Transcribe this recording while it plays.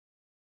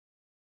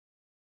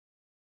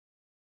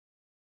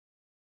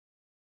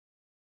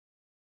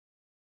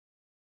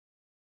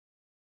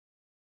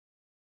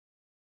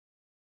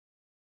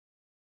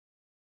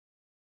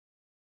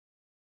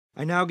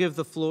I now give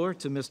the floor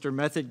to Mr.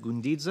 Method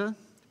Gundidza,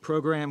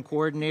 Program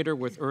Coordinator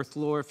with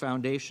EarthLore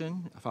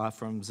Foundation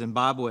from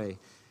Zimbabwe.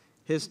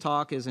 His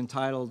talk is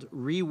entitled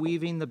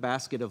Reweaving the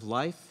Basket of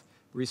Life,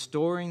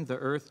 Restoring the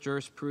Earth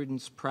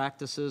Jurisprudence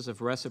Practices of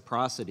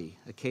Reciprocity,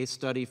 a case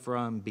study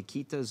from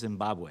Bikita,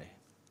 Zimbabwe.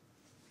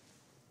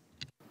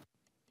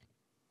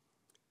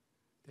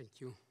 Thank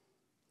you.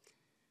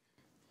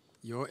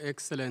 Your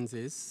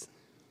Excellencies,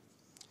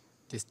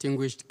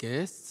 distinguished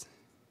guests,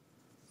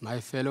 my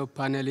fellow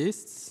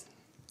panelists,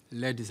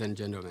 ladies and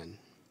gentlemen.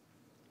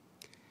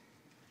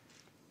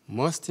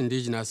 Most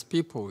indigenous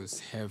peoples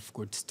have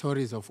good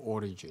stories of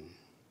origin.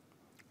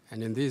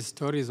 And in these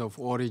stories of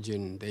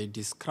origin, they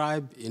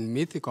describe in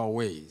mythical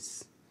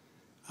ways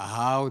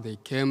how they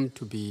came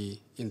to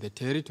be in the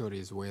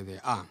territories where they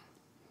are.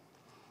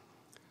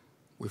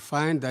 We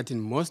find that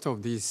in most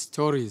of these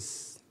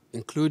stories,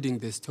 including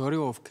the story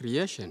of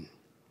creation,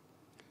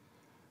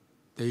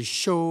 they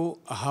show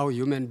how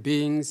human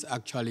beings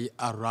actually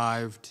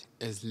arrived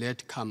as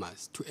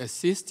latecomers to a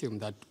system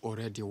that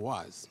already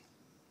was.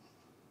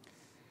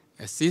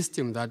 A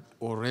system that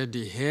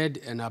already had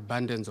an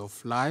abundance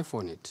of life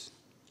on it,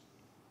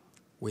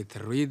 with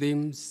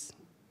rhythms,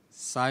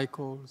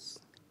 cycles,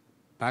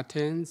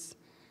 patterns,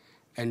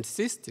 and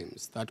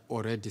systems that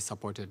already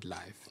supported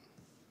life.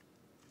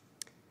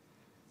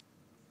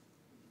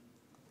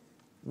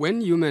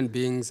 When human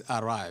beings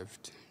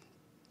arrived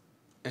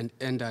and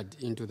entered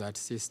into that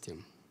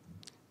system,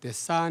 the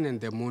sun and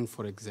the moon,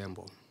 for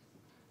example,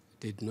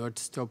 did not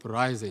stop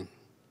rising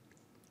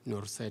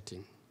nor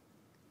setting.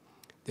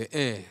 The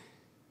air,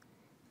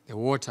 the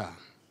water,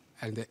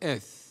 and the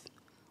earth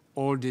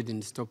all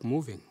didn't stop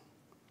moving.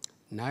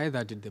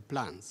 Neither did the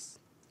plants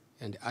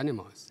and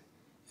animals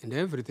and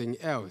everything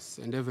else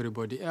and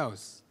everybody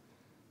else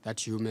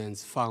that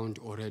humans found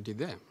already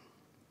there.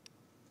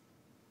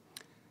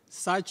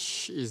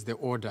 Such is the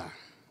order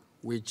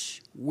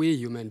which we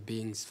human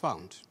beings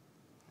found,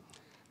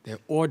 the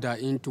order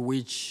into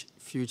which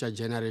future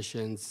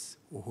generations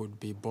would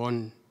be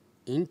born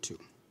into,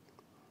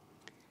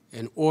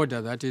 an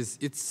order that is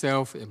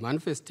itself a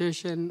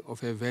manifestation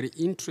of a very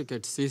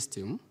intricate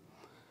system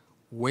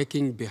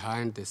working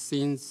behind the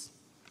scenes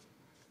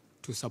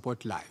to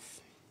support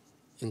life,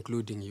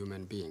 including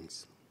human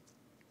beings.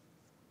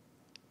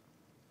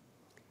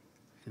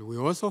 And we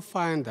also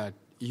find that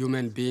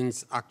human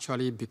beings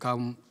actually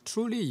become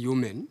truly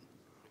human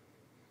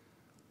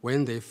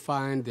when they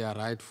find their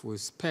rightful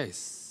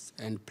space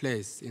and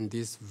place in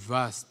this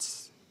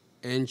vast,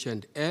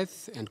 ancient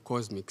earth and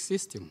cosmic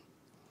system,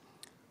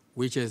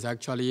 which has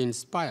actually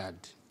inspired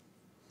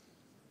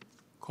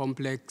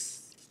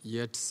complex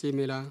yet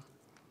similar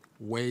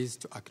ways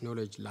to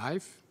acknowledge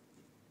life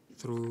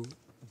through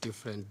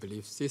different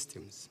belief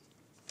systems.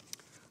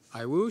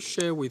 I will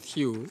share with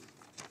you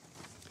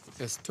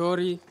a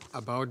story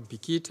about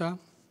Bikita,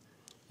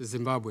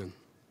 Zimbabwe,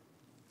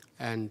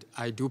 and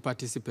I do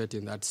participate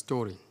in that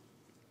story.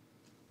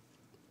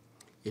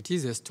 It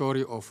is a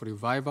story of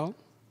revival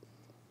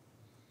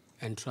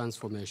and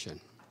transformation.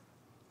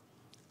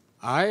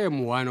 I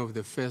am one of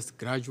the first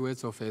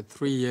graduates of a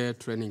 3-year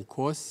training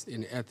course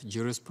in Earth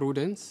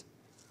Jurisprudence,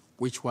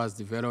 which was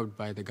developed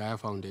by the Gaia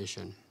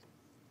Foundation.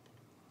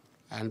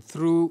 And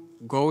through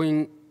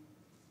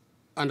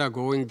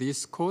undergoing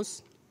this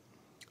course,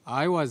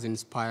 I was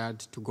inspired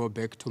to go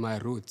back to my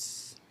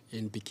roots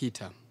in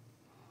Bikita,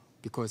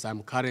 because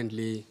I'm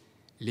currently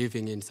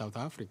living in South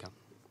Africa.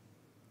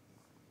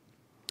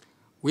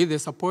 With the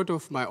support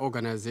of my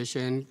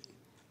organization,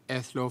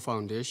 EarthLore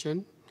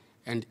Foundation,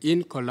 and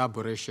in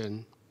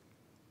collaboration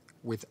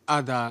with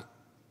other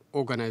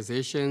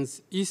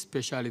organizations,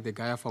 especially the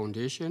Gaia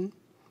Foundation,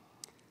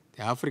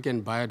 the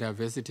African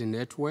Biodiversity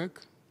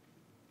Network,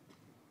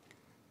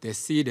 the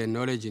Seed and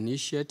Knowledge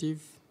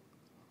Initiative,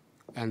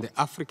 and the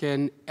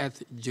African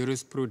Earth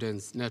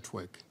Jurisprudence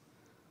Network,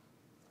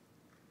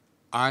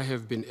 I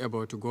have been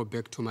able to go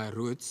back to my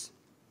roots,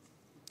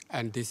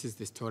 and this is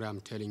the story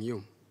I'm telling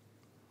you.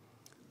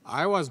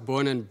 I was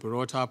born and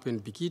brought up in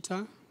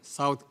Bikita,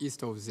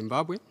 southeast of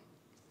Zimbabwe,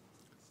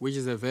 which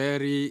is a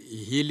very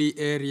hilly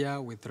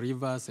area with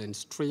rivers and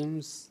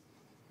streams,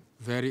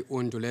 very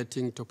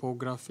undulating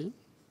topography.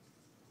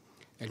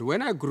 And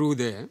when I grew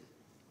there,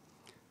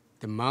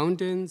 the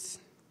mountains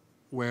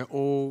were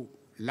all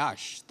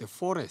lush, the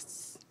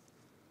forests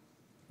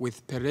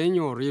with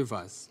perennial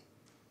rivers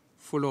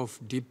full of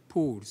deep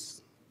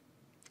pools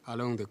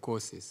along the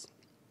courses.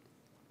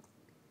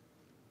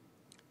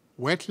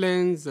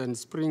 Wetlands and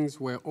springs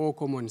were all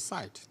common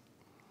sight,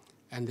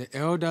 and the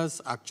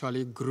elders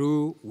actually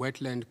grew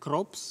wetland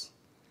crops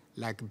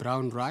like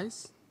brown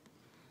rice,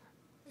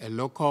 a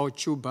local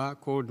tuber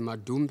called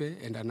madumbe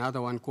and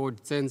another one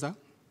called tsenza,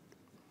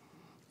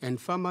 and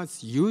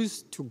farmers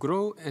used to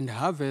grow and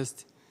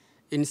harvest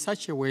in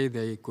such a way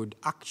they could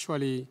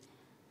actually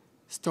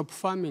stop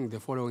farming the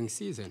following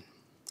season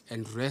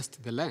and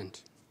rest the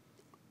land,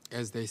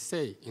 as they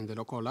say in the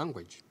local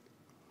language.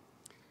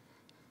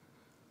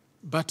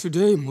 But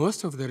today,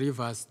 most of the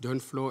rivers don't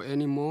flow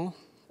anymore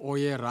all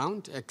year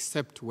round,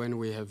 except when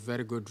we have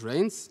very good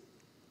rains.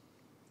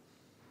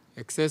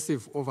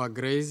 Excessive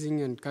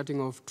overgrazing and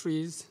cutting of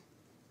trees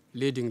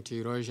leading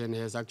to erosion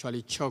has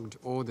actually choked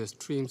all the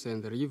streams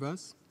and the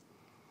rivers,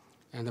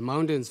 and the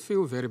mountains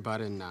feel very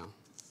barren now.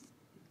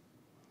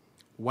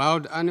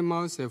 Wild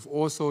animals have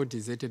also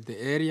deserted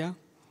the area.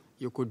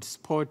 You could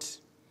spot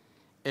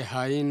a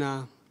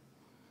hyena,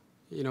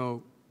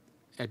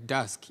 at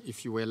dusk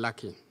if you were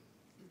lucky.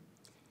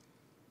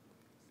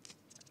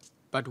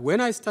 But when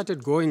I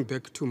started going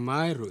back to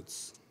my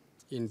roots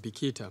in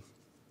Bikita,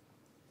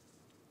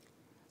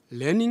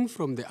 learning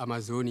from the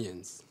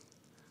Amazonians,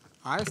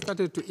 I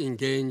started to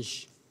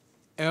engage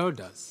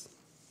elders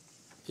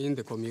in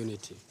the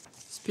community,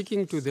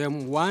 speaking to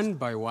them one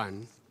by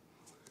one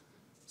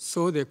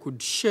so they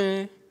could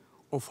share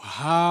of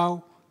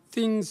how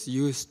things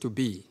used to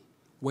be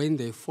when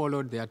they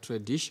followed their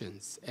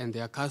traditions and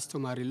their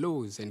customary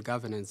laws and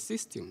governance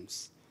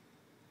systems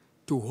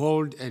to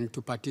hold and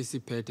to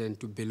participate and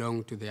to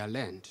belong to their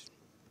land.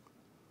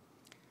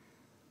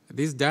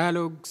 These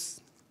dialogues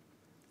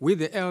with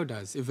the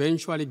elders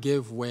eventually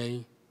gave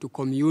way to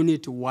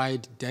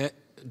community-wide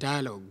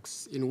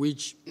dialogues in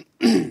which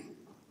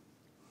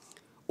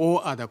all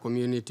other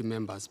community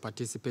members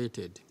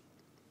participated.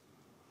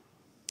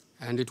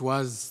 And it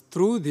was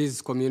through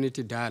these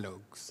community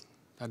dialogues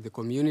that the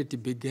community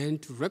began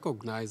to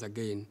recognize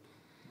again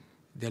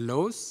the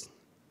laws,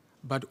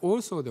 but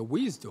also the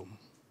wisdom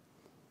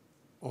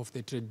of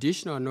the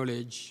traditional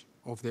knowledge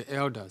of the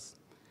elders.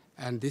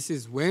 And this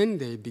is when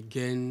they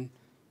began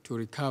to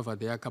recover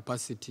their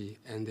capacity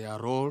and their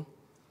role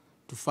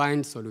to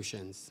find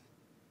solutions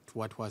to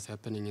what was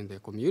happening in the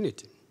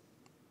community.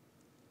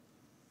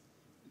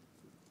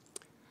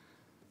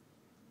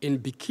 In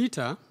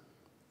Bikita,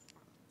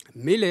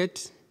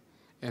 millet,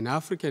 an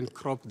African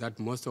crop that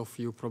most of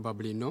you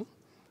probably know,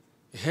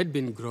 had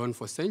been grown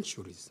for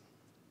centuries.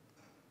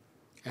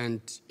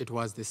 And it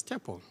was the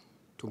staple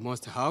to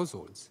most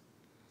households.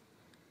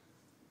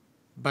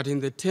 But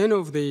in the turn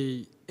of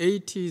the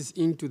 80s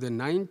into the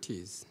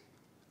 90s,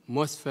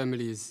 most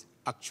families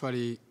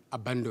actually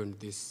abandoned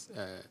this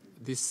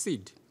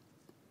seed.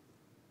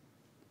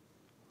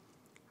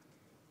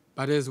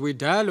 But as we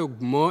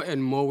dialogued more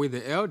and more with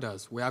the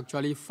elders, we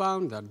actually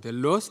found that the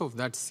loss of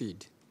that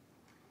seed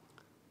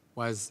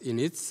was in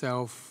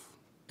itself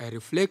a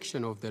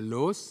reflection of the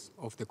loss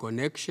of the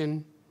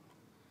connection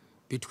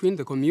between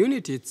the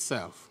community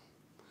itself,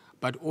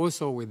 but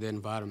also with the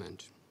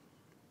environment.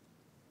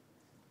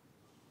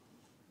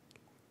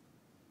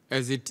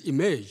 As it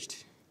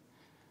emerged,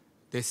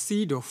 the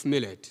seed of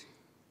millet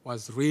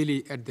was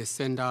really at the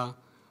center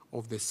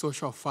of the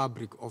social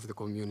fabric of the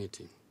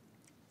community.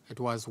 It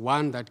was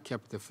one that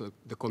kept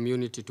the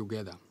community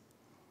together.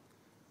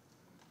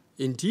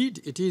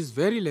 Indeed, it is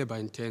very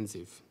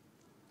labor-intensive,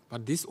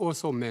 but this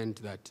also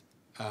meant that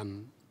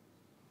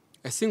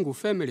a single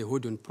family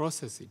wouldn't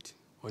process it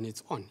on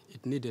its own.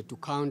 It needed to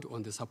count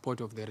on the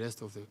support of the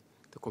rest of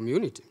the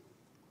community.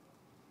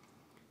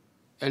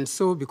 And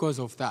so because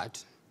of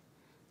that,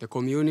 the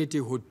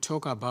community would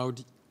talk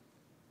about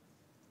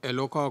a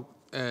local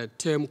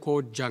term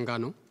called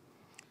jangano,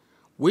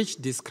 which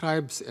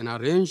describes an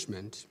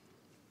arrangement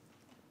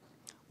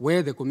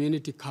where the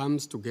community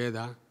comes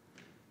together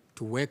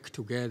to work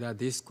together.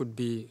 This could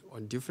be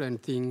on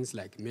different things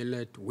like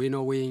millet,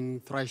 winnowing,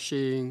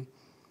 threshing,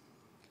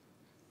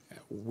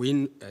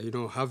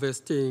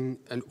 harvesting,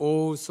 and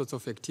all sorts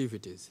of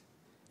activities.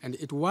 And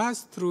it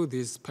was through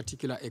this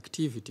particular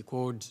activity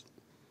called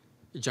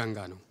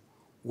jangano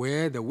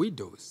where the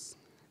widows,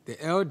 the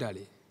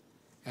elderly,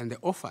 and the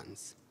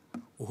orphans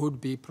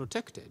would be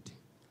protected.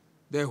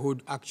 They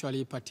would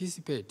actually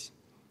participate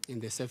in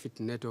the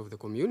safety net of the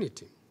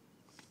community.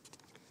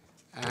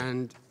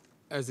 And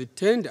as it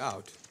turned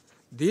out,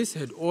 this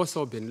had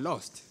also been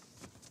lost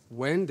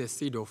when the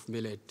seed of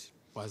millet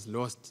was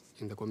lost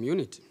in the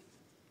community.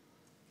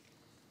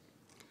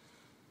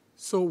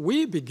 So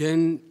we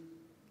began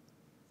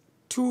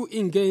to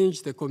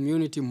engage the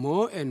community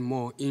more and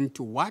more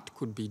into what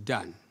could be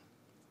done.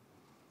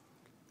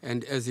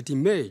 And as it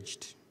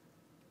emerged,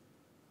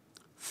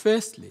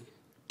 firstly,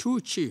 two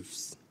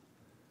chiefs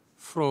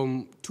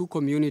from two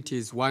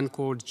communities, one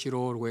called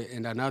Chirorwe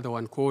and another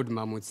one called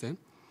Mamutse,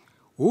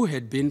 who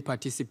had been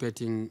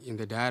participating in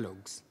the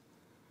dialogues,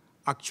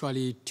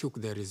 actually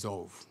took the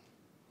resolve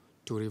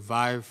to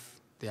revive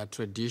their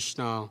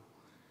traditional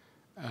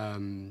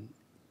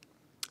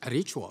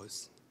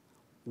rituals,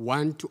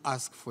 one to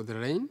ask for the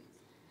rain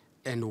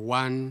and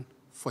one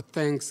for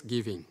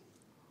Thanksgiving,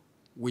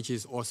 which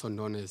is also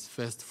known as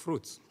first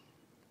fruits.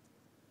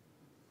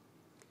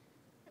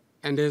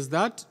 And as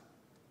that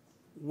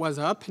was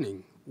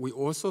happening, we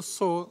also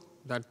saw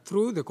that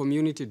through the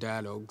community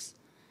dialogues,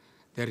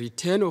 the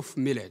return of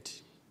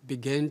millet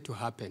began to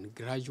happen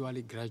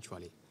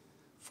gradually.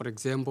 For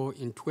example,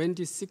 in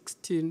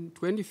 2015,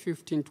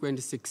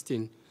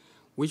 2016,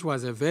 which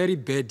was a very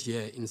bad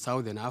year in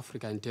Southern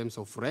Africa in terms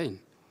of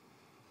rain,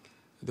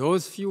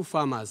 those few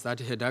farmers that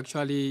had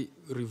actually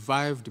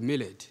revived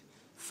millet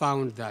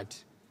found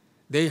that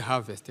they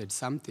harvested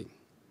something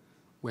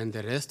when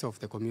the rest of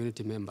the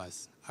community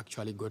members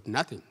actually got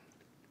nothing.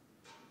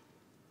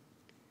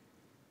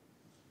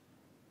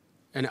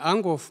 An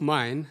uncle of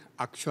mine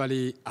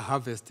actually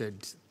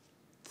harvested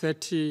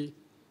 30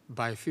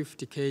 by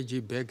 50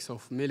 kg bags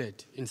of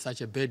millet in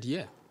such a bad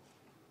year.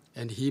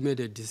 And he made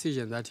a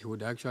decision that he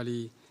would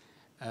actually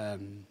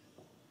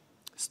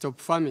stop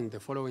farming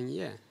the following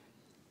year,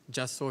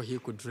 just so he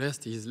could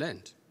rest his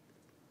land.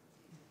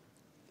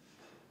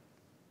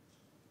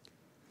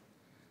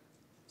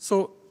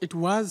 So it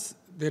was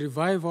the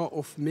revival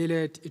of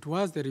millet, it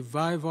was the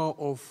revival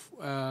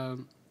of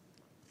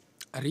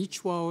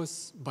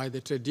rituals by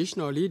the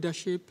traditional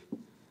leadership.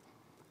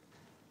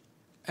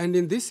 And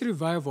in this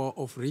revival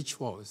of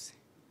rituals,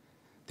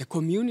 the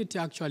community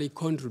actually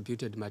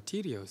contributed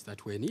materials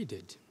that were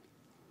needed.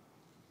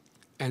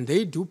 And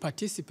they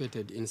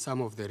participated in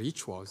some of the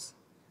rituals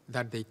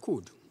that they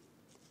could.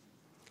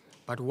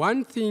 But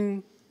one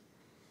thing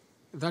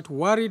that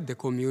worried the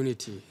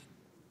community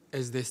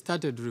as they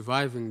started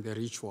reviving the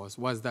rituals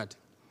was that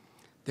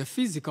the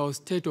physical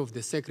state of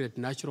the sacred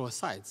natural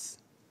sites,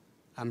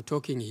 I'm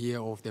talking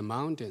here of the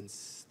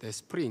mountains, the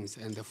springs,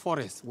 and the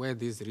forests where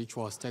these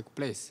rituals take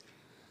place,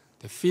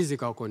 the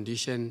physical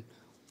condition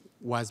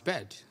was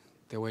bad.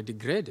 They were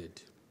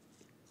degraded.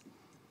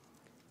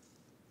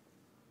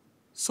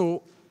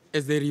 So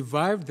as they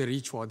revived the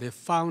ritual, they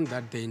found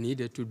that they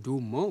needed to do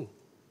more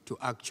to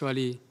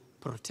actually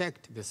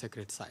protect the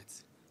sacred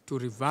sites, to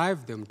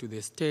revive them to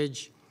the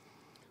stage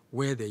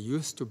where they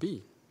used to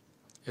be,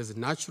 as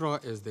natural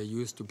as they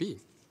used to be.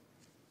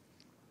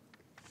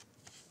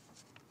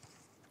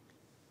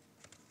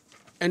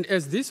 And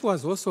as this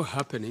was also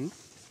happening,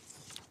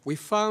 we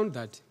found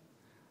that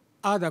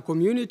other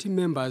community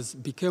members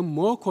became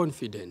more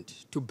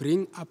confident to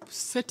bring up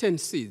certain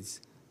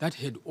seeds that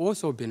had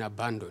also been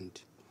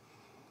abandoned.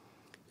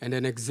 And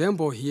an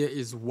example here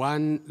is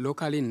one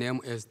locally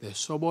named as the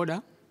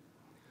shoboda,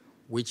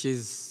 which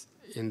is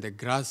in the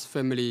grass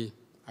family.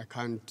 I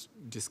can't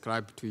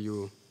describe to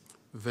you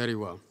very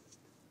well.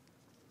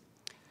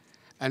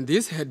 And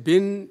this had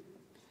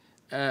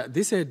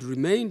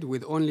remained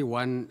with only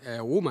one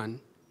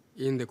woman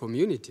in the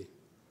community.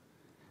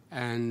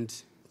 And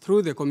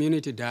through the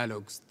community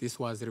dialogues, this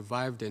was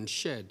revived and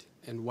shared,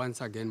 and once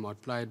again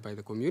multiplied by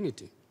the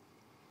community.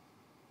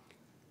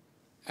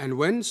 And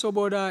when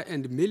shoboda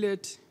and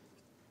millet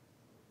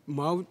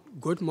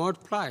got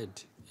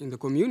multiplied in the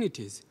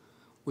communities,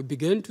 we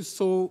began to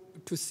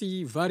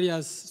see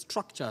various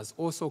structures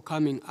also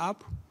coming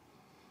up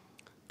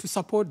to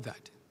support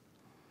that.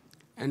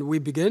 And we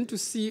began to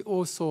see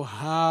also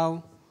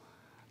how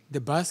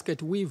the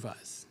basket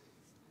weavers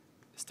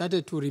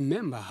started to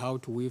remember how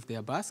to weave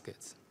their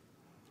baskets.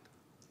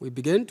 We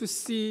began to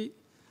see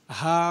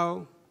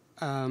how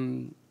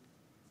the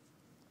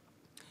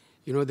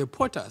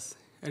potters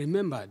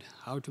remembered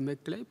how to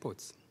make clay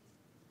pots.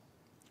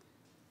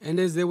 And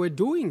as they were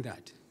doing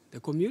that, the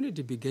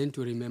community began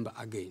to remember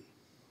again.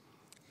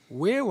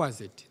 Where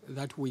was it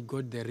that we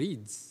got the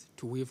reeds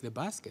to weave the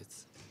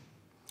baskets?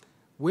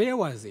 Where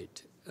was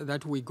it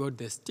that we got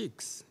the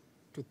sticks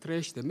to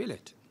thresh the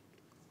millet?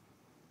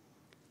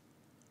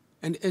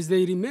 And as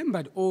they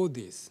remembered all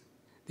this,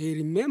 they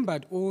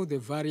remembered all the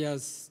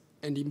various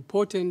and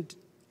important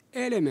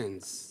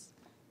elements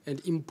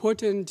and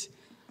important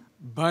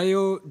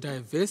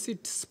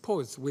biodiversity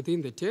spots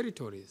within the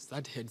territories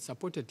that had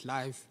supported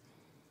life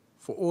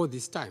for all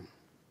this time.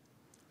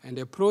 And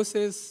a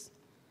process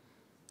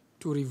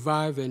to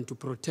revive and to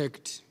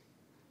protect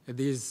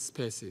these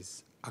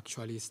spaces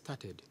actually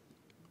started.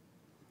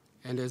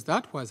 And as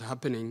that was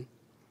happening,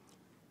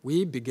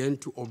 we began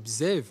to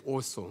observe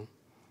also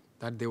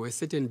that there were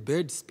certain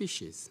bird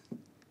species.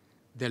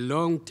 The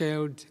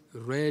long-tailed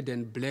red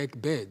and black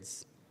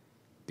birds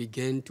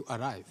began to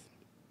arrive.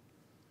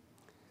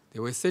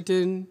 There were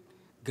certain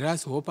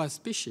grasshopper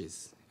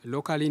species,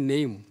 locally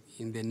named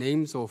in the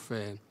names of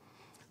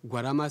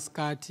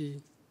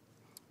Guaramaskati,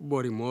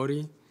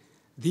 Borimori.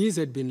 These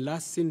had been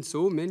last seen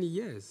so many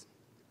years,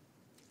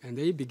 and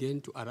they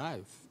began to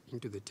arrive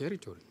into the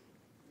territory.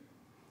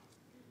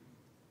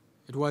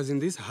 It was in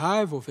this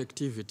hive of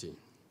activity,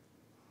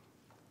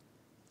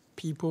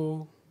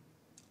 people,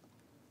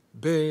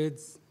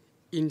 birds,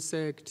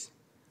 insects,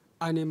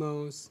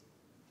 animals,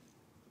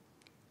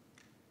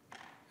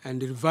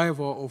 and the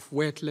revival of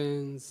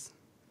wetlands,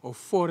 of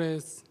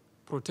forests,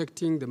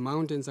 protecting the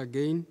mountains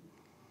again.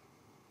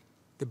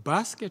 The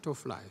basket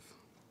of life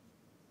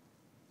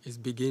is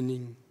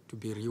beginning to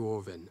be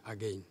rewoven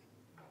again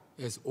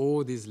as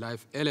all these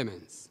life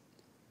elements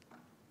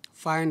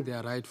find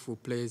their rightful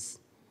place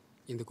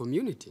in the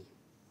community,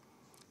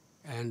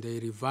 and they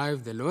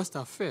revive the lost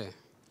affair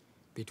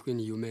between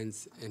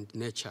humans and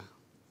nature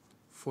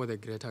for the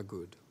greater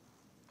good.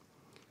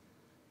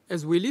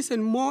 As we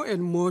listen more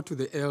and more to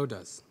the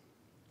elders,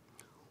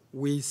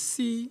 we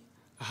see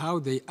how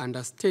they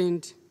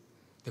understand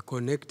the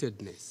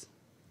connectedness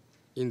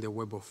in the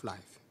web of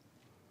life.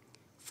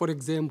 For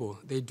example,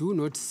 they do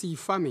not see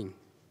farming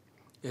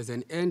as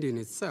an end in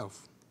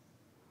itself.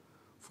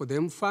 For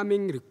them,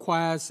 farming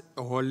requires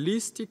a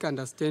holistic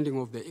understanding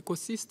of the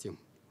ecosystem,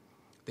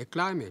 the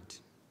climate,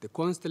 the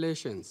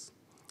constellations,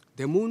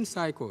 the moon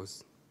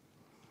cycles.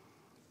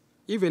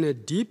 even a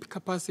deep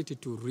capacity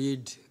to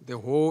read the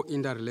whole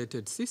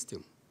interrelated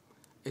system.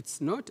 It's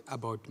not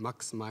about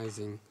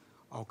maximizing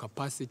our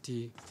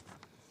capacity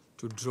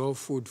to draw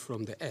food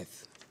from the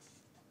earth.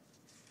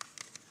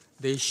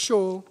 They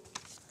show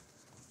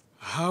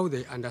how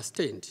they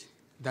understand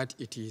that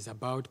it is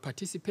about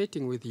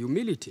participating with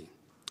humility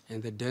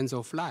in the dance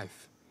of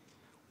life,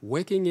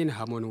 working in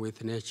harmony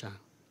with nature,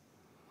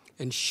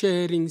 and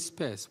sharing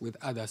space with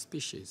other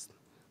species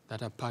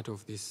that are part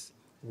of this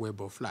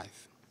web of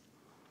life.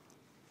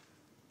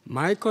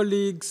 My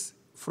colleagues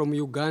from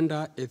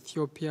Uganda,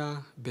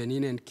 Ethiopia,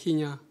 Benin, and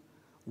Kenya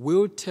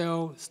will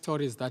tell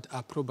stories that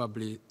are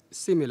probably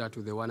similar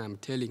to the one I'm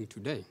telling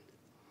today.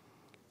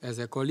 As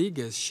a colleague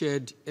has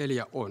shared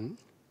earlier on,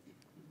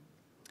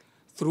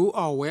 through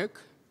our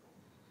work,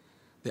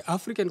 the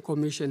African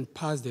Commission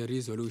passed the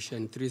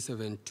Resolution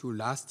 372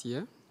 last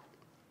year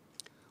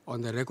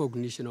on the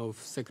recognition of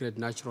sacred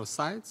natural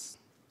sites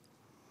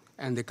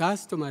and the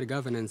customary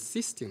governance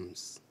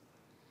systems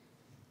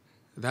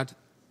that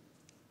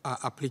are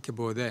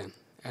applicable there.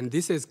 And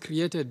this has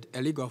created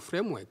a legal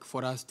framework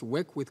for us to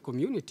work with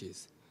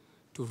communities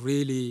to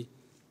really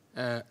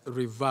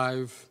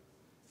revive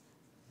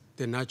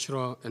the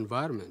natural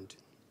environment.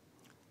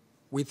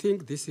 We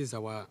think this is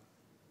the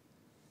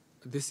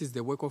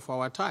work of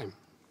our time.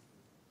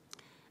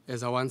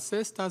 As our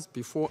ancestors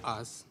before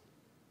us,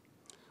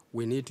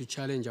 we need to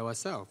challenge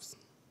ourselves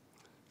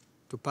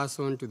to pass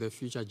on to the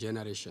future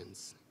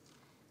generations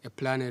a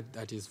planet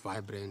that is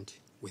vibrant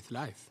with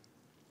life.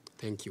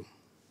 Thank you.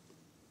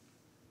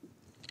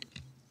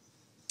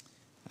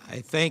 I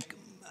thank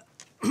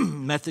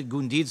Method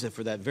Gundidza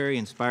for that very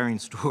inspiring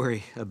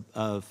story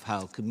of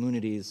how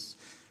communities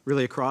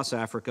really across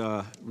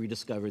Africa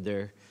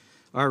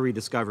are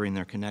rediscovering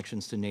their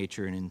connections to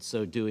nature, and in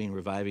so doing,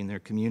 reviving their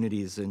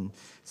communities and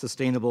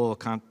sustainable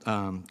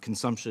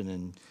consumption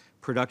and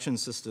production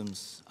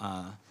systems,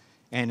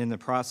 and in the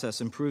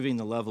process, improving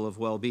the level of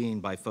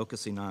well-being by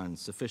focusing on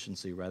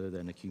sufficiency rather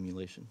than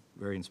accumulation.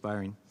 Very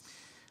inspiring.